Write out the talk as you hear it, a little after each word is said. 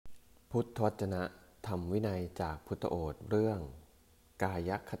พุทธวจนะธรรมวินัยจากพุทธโอษฐ์เรื่องกา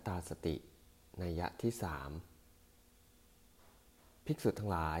ยคตาสตินัยยะที่สามภิกษุทั้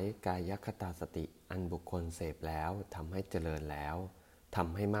งหลายกายคตาสติอันบุคคลเสพแล้วทำให้เจริญแล้วท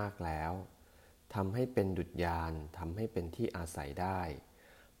ำให้มากแล้วทำให้เป็นดุจยานทำให้เป็นที่อาศัยได้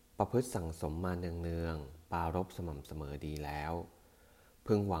ประพฤติสั่งสมมาเนืองๆปรารภสม่ำเสมอดีแล้ว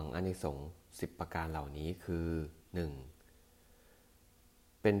พึงหวังอานิสงส์10ประการเหล่านี้คือ 1.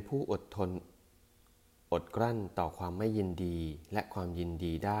 เป็นผู้อดทนอดกลั้นต่อความไม่ยินดีและความยิน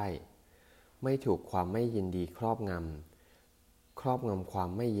ดีได้ไม่ถูกความไม่ยินดีครอบงำความ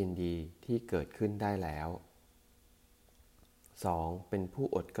ไม่ยินดีที่เกิดขึ้นได้แล้ว 2. เป็นผู้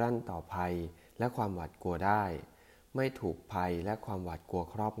อดกลั้นต่อภัยและความหวาดกลัวได้ไม่ถูกภัยและความหวาดกลัว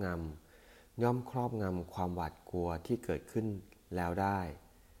ครอบงำย่อมครอบงำความหวาดกลัวที่เกิดขึ้นแล้วได้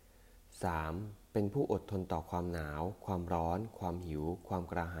 3. เป็นผู้อดทนต่อความหนาวความร้อนความหิวความ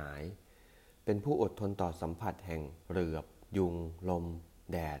กระหายเป็นผู้อดทนต่อสัมผัสแห่งเหลือบยุงลม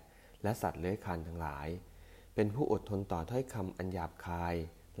แดดและสัตว์เลื้อยคลานทั้งหลายเป็นผู้อดทนต่อถ้อยคำอันหยาบคาย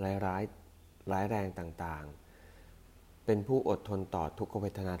ร้ายแรงต่างๆเป็นผู้อดทนต่อทุกขเว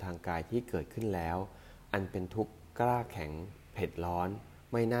ทนาทางกายที่เกิดขึ้นแล้วอันเป็นทุกข์กล้าแข็งเผ็ดร้อน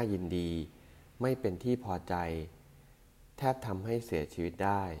ไม่น่ายินดีไม่เป็นที่พอใจแทบทำให้เสียชีวิตไ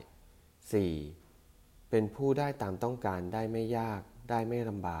ด้ 4. เป็นผู้ได้ตามต้องการได้ไม่ยากได้ไม่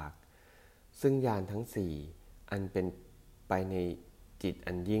ลำบากซึ่งญาณทั้ง4อันเป็นไปในจิต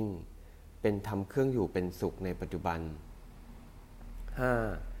อันยิ่งเป็นธรรมเครื่องอยู่เป็นสุขในปัจจุบัน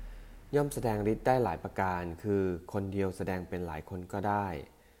 5. ย่อมแสดงฤทธิ์ได้หลายประการคือคนเดียวแสดงเป็นหลายคนก็ได้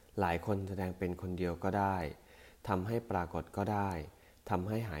หลายคนแสดงเป็นคนเดียวก็ได้ทำให้ปรากฏก็ได้ทำใ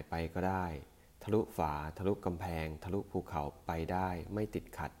ห้หายไปก็ได้ทะลุฝาทะลุกำแพงทะลุภูเขาไปได้ไม่ติด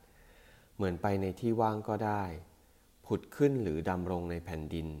ขัดเหมือนไปในที่ว่างก็ได้ผุดขึ้นหรือดำรงในแผ่น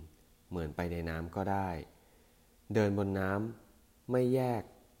ดินเหมือนไปในน้ำก็ได้เดินบนน้ำไม่แยก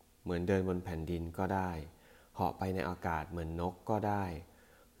เหมือนเดินบนแผ่นดินก็ได้เหาะไปในอากาศเหมือนนกก็ได้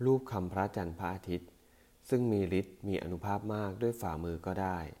ลูบคำพระจันทร์พระอาทิตย์ซึ่งมีฤทธิ์มีอานุภาพมากด้วยฝ่ามือก็ไ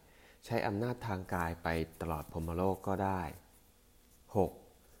ด้ใช้อำนาจทางกายไปตลอดพรหมโลกก็ได้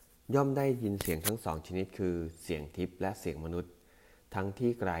 6. ย่อมได้ยินเสียงทั้งสองชนิดคือเสียงทิพย์และเสียงมนุษย์ทั้ง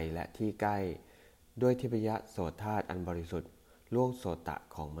ที่ไกลและที่ใกล้ด้วยทิพยโสตธาตุอันบริสุทธิ์ล่วงโสตะ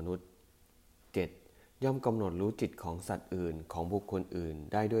ของมนุษย์ 7. ย่อมกำหนดรู้จิตของสัตว์อื่นของบุคคลอื่น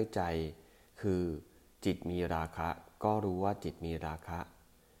ได้ด้วยใจคือจิตมีราคะก็รู้ว่าจิตมีราคะ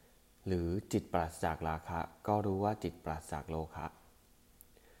หรือจิตปราศจากราคะก็รู้ว่าจิตปราศจากโลภะ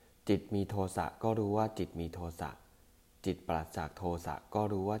จิตมีโทสะก็รู้ว่าจิตมีโทสะจิตปราศจากโทสะก็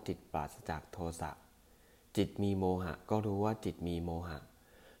รู้ว่าจิตปราศจากโทสะจิตมีโมหะก็รู้ว่าจิตมีโมหะ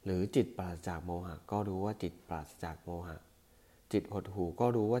หรือจิตปราศจากโมหะก็รู้ว่าจิตปราศจากโมหะจิตหดหู่ก็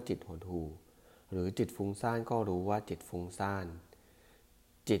รู้ว่าจิตหดหู่หรือจิตฟุ้งซ่านก็รู้ว่าจิตฟุ้งซ่าน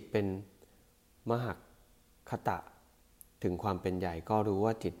จิตเป็นมหคตะถึงความเป็นใหญ่ก็รู้ว่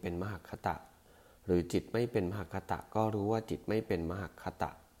าจิตเป็นมหคตะหรือจิตไม่เป็นมหคตะก็รู้ว่าจิตไม่เป็นมหคต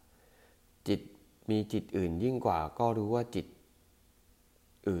ะจิตมีจิตอื่นยิ่งกว่าก็รู้ว่าจิต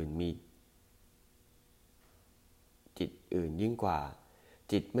อื่นมีจิตอื่นยิ่งกว่า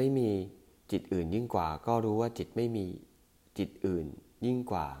จิตไม่มีจิตอื่นยิ่งกว่าก็รู้ว่าจิตไม่มีจิตอื่นยิ่ง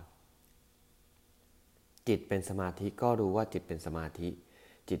กว่าจิตเป็นสมาธิก็รู้ว่าจิตเป็นสมาธิ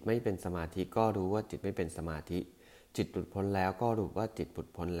จิตไม่เป็นสมาธิก็รู้ว่าจิตไม่เป็นสมาธิจิตหลุดพ้นแล้วก็รู้ว่าจิตหลุด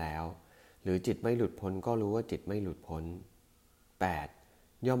พ้นแล้วหรือจิตไม่หลุดพ้นก็รู้ว่าจิตไม่หลุดพ้น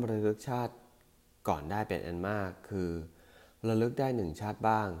 8. ย่อมระลึกชาติก่อนได้เป็นอันมากคือระลึกได้1ชาติ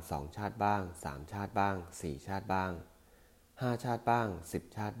บ้าง2ชาติบ้าง3ชาติบ้าง4ชาติบ้าง5ชาติบ้าง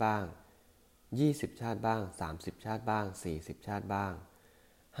10ชาติบ้าง20ชาติบ้าง30ชาติบ้าง40ชาติบ้าง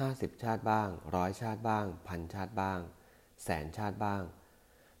50ชาติบ้าง100ชาติบ้าง1,000ชาติบ้างแสนชาติบ้าง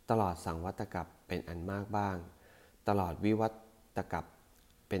ตลอดสังวัตกัปเป็นอันมากบ้างตลอดวิวัตกัป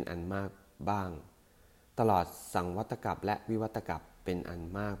เป็นอันมากบ้างตลอดสังวัตกัปและวิวัตกัปเป็นอัน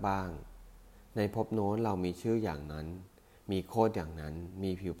มากบ้างในภพโน้นเรามีชื่ออย่างนั้นมีโคตรอย่างนั้น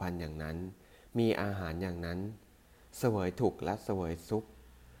มีผิวพรรณอย่างนั้นมีอาหารอย่างนั้นเสวยทุกข์และเสวยสุข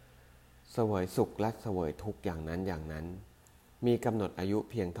เสวยสุขและเสวยทุกข์อย่างนั้นมีกำหนดอายุ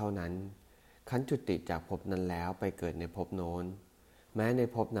เพียงเท่านั้นคันจุติจากภพนั้นแล้วไปเกิดในภพโน้นแม้ใน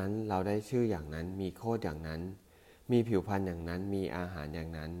ภพนั้นเราได้ชื่ออย่างนั้นมีโคตรอย่างนั้นมีผิวพรรณอย่างนั้นมีอาหารอย่าง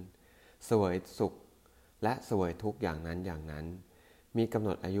นั้นเสวยสุขและเสวยทุกข์อย่างนั้นมีกำหน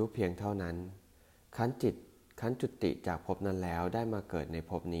ดอายุเพียงเท่านั้นคันจุติจากภพนั้นแล้วได้มาเกิดใน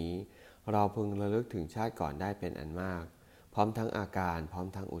ภพนี้เราพึงระลึกถึงชาติก่อนได้เป็นอันมากพร้อมทั้งอาการพร้อม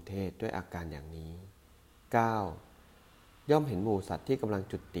ทั้งอุเทศด้วยอาการอย่างนี้ 9. ย่อมเห็นหมู่สัตว์ที่กำลัง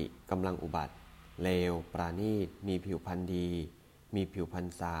จุติกำลังอุบัติเลวปราณีตมีผิวพรรณดีมีผิวพรรณ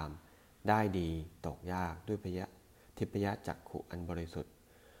ทรามได้ดีตกยากด้วยทิพยจักขุอันบริสุทธิ์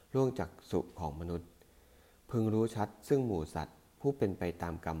ล่วงจักษุของมนุษย์พึงรู้ชัดซึ่งหมู่สัตว์ผู้เป็นไปตา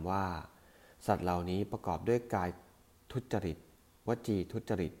มกรรมว่าสัตว์เหล่านี้ประกอบด้วยกายทุจริตวจีทุ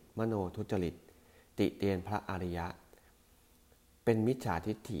จริตมโนทุจริตติเตียนพระอริยะเป็นมิจฉา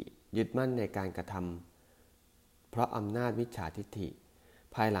ทิฏฐิยึดมั่นในการกระทำเพราะอำนาจมิจฉาทิฏฐิ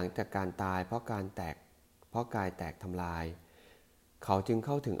ภายหลังจากการตายเพราะกายแตกทำลายเขาจึงเ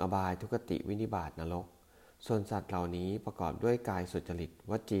ข้าถึงอบายทุกติวินิบาตนรกส่วนสัตว์เหล่านี้ประกอบด้วยกายสุจริต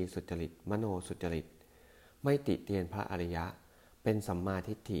วจีสุจริตมโนสุจริตไม่ติเตียนพระอริยะเป็นสัมมา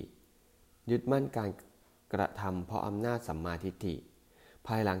ทิฏฐิยึดมั่นการกระทำเพราะอำนาจสัมมาทิฏฐิภ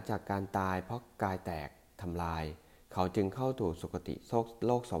ายหลังจากการตายเพราะกายแตกทำลายเขาจึงเข้าสู่สุคติโ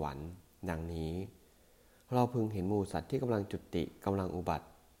ลกสวรรค์ดังนี้เราพึงเห็นหมู่สัตว์ที่กำลังจุติกำลังอุบัติ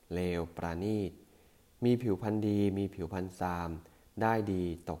เลวปราณีตมีผิวพรรณดีมีผิวพรรณทรามได้ดี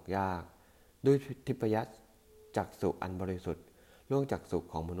ตกยากด้วยทิพยจักษุอันบริสุทธิ์ล่วงจักษุ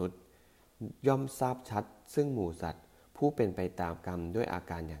ของมนุษย์ย่อมทราบชัดซึ่งหมู่สัตว์ผู้เป็นไปตามกรรมด้วยอา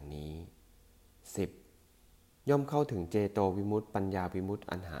การอย่างนี้ 10. ย่อมเข้าถึงเจโตวิมุตติปัญญาวิมุตติ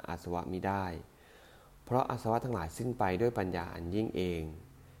อันหาอาสวะมิได้เพราะอาสวะทั้งหลายสิ้นไปด้วยปัญญาอันยิ่งเอง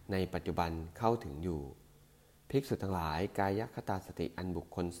ในปัจจุบันเข้าถึงอยู่ภิกษุทั้งหลายกายคตาสติอันบุค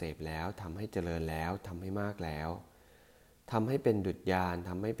คลเสพแล้วทำให้เจริญแล้วทำให้มากแล้วทำให้เป็นดุจยานท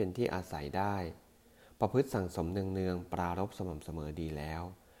ำให้เป็นที่อาศัยได้ประพฤติสั่งสมเนืองๆปรารภสม่ำเสมอดีแล้ว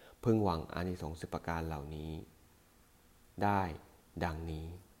พึงหวังอานิสงส์10ประการเหล่านี้ได้ดังนี้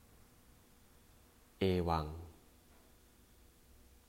เอวัง